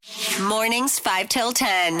Mornings 5 till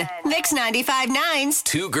 10. Mix 95.9's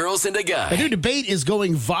Two girls and a guy. A new debate is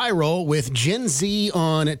going viral with Gen Z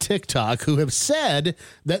on TikTok who have said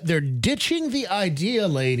that they're ditching the idea,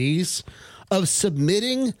 ladies, of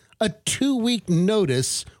submitting a 2-week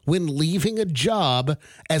notice when leaving a job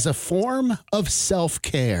as a form of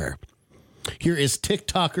self-care. Here is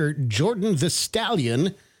TikToker Jordan the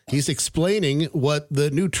Stallion. He's explaining what the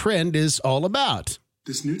new trend is all about.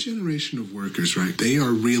 This new generation of workers, right, they are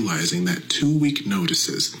realizing that 2-week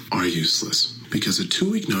notices are useless because a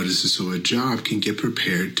 2-week notice is so a job can get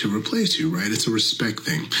prepared to replace you, right? It's a respect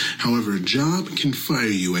thing. However, a job can fire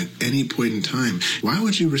you at any point in time. Why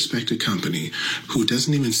would you respect a company who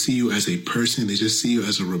doesn't even see you as a person? They just see you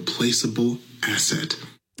as a replaceable asset.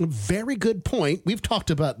 Very good point. We've talked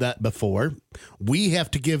about that before. We have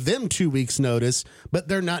to give them 2 weeks notice, but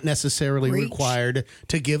they're not necessarily required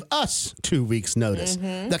to give us 2 weeks notice.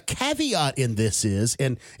 The caveat in this is,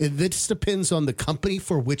 and this depends on the company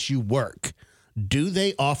for which you work, do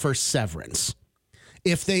they offer severance?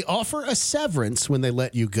 If they offer a severance when they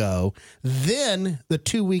let you go, then the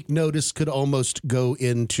 2-week notice could almost go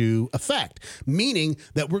into effect, meaning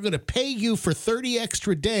that we're going to pay you for 30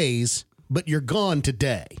 extra days, but you're gone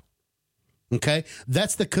today. Okay?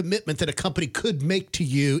 That's the commitment that a company could make to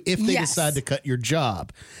you if they decide to cut your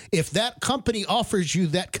job. If that company offers you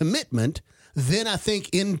that commitment, then I think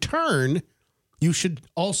in turn, you should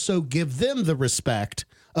also give them the respect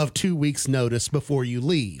of 2 weeks notice before you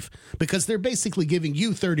leave, because they're basically giving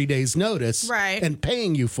you 30 days notice and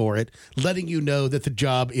paying you for it, letting you know that the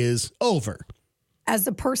job is over. As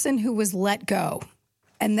a person who was let go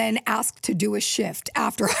and then asked to do a shift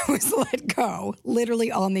after I was let go,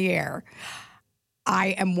 literally on the air, I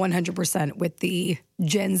am 100% with the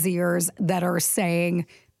Gen Zers that are saying,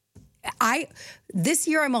 this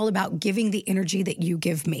year I'm all about giving the energy that you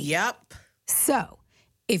give me. Yep. So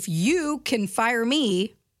if you can fire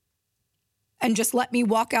me and just let me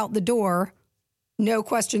walk out the door, no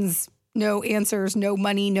questions, no answers, no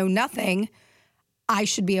money, no nothing, I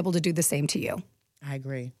should be able to do the same to you. I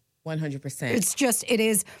agree. 100%. It's just, it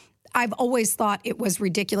is, I've always thought it was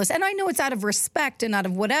ridiculous. And I know it's out of respect and out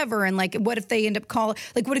of whatever. And like, what if they end up calling,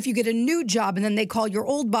 like, what if you get a new job and then they call your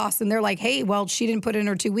old boss and they're like, hey, well, she didn't put in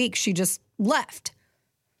her 2 weeks. She just left.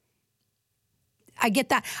 I get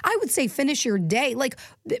that. I would say finish your day. Like,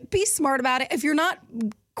 be smart about it. If you're not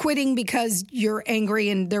quitting because you're angry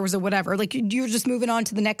and there was a whatever, like you're just moving on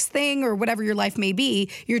to the next thing or whatever your life may be,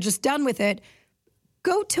 you're just done with it.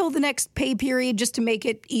 Go till the next pay period just to make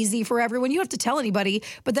it easy for everyone. You don't have to tell anybody,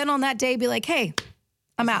 but then on that day, be like, hey,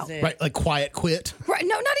 I'm out. Right, like quiet quit. Right,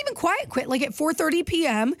 no, not even quiet quit. Like at 4:30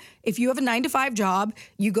 p.m., if you have a 9-to-5 job,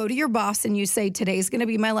 you go to your boss and you say, today's going to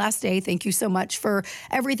be my last day. Thank you so much for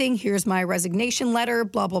everything. Here's my resignation letter,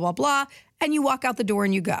 blah, blah, blah, blah. And you walk out the door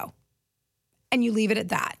and you go. And you leave it at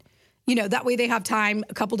that. You know, that way they have time,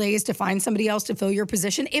 a couple days to find somebody else to fill your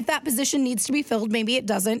position. If that position needs to be filled, maybe it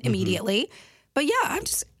doesn't immediately. But yeah,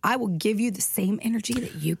 I will give you the same energy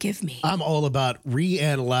that you give me. I'm all about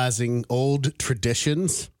reanalyzing old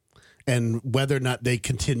traditions and whether or not they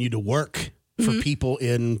continue to work for people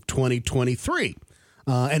in 2023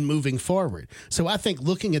 and moving forward. So I think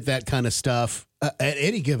looking at that kind of stuff at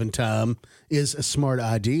any given time is a smart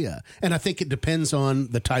idea. And I think it depends on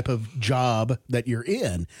the type of job that you're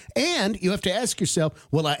in. And you have to ask yourself,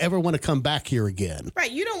 will I ever want to come back here again? Right.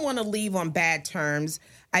 You don't want to leave on bad terms.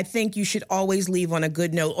 I think you should always leave on a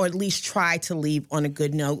good note, or at least try to leave on a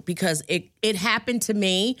good note, because it happened to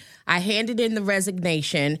me. I handed in the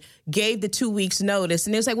resignation, gave the 2 weeks notice,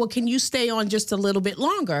 and it was like, well, can you stay on just a little bit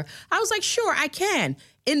longer? I was like, sure, I can.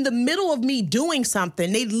 In the middle of me doing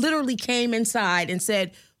something, they literally came inside and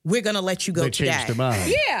said, we're going to let you go today. They changed their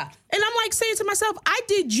mind. Yeah. And I'm like saying to myself, I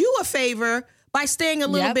did you a favor by staying a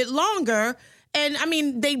little bit longer. And I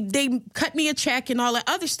mean, they cut me a check and all that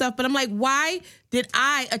other stuff. But I'm like, why did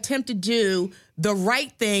I attempt to do the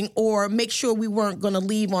right thing or make sure we weren't going to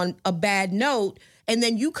leave on a bad note? And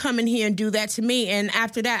then you come in here and do that to me. And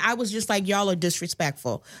after that, I was just like, y'all are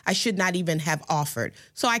disrespectful. I should not even have offered.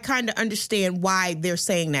 So I kind of understand why they're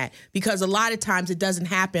saying that, because a lot of times it doesn't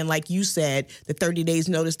happen. Like you said, the 30 days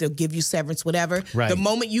notice, they'll give you severance, whatever. Right. The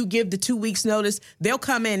moment you give the 2 weeks notice, they'll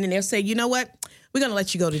come in and they'll say, you know what? We're going to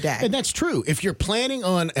let you go today. And that's true. If you're planning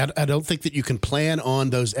on, I don't think that you can plan on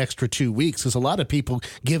those extra 2 weeks, because a lot of people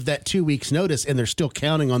give that 2 weeks notice and they're still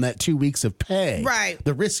counting on that 2 weeks of pay. Right.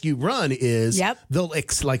 The risk you run is they'll,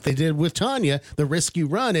 like they did with Tanya, the risk you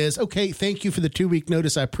run is, okay, thank you for the 2 week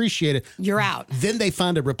notice. I appreciate it. You're out. Then they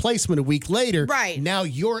find a replacement a week later. Right. Now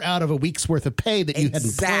you're out of a week's worth of pay that you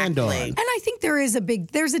hadn't planned on. And I think there's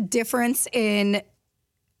a difference in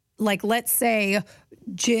like, let's say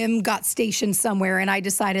Jim got stationed somewhere and I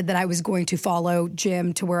decided that I was going to follow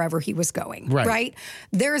Jim to wherever he was going, right?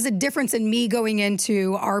 There's a difference in me going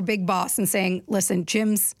into our big boss and saying, listen,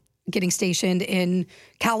 Jim's getting stationed in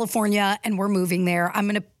California and we're moving there. I'm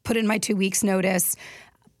going to put in my 2 weeks notice.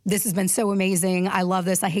 This has been so amazing. I love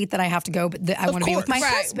this. I hate that I have to go, but I want to be with my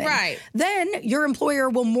husband. Then your employer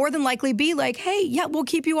will more than likely be like, hey, yeah, we'll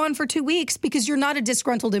keep you on for 2 weeks because you're not a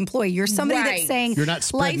disgruntled employee. You're somebody that's saying, you're not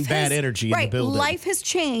spreading bad energy in the building. Life has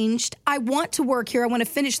changed. I want to work here. I want to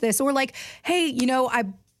finish this. Or like, hey, you know, I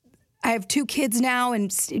have 2 kids now and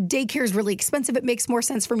daycare is really expensive. It makes more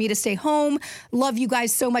sense for me to stay home. Love you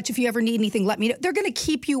guys so much. If you ever need anything, let me know. They're going to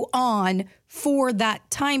keep you on for that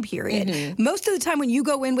time period. Most of the time when you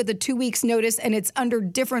go in with a 2 weeks notice and it's under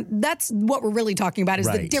different, that's what we're really talking about is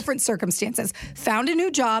the different circumstances. Found a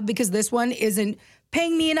new job because this one isn't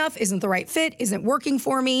paying me enough, isn't the right fit, isn't working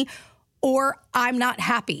for me, or I'm not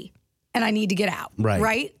happy and I need to get out.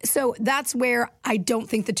 Right? So that's where I don't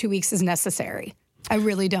think the 2 weeks is necessary. I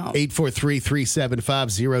really don't.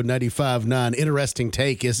 843-375-0959. Interesting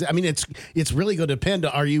take is, I mean, it's really going to depend.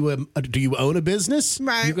 Do you own a business?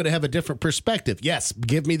 Right. You're going to have a different perspective. Yes,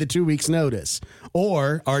 give me the 2 weeks notice.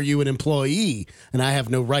 Or are you an employee and I have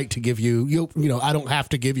no right to give you, I don't have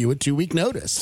to give you a 2 week notice.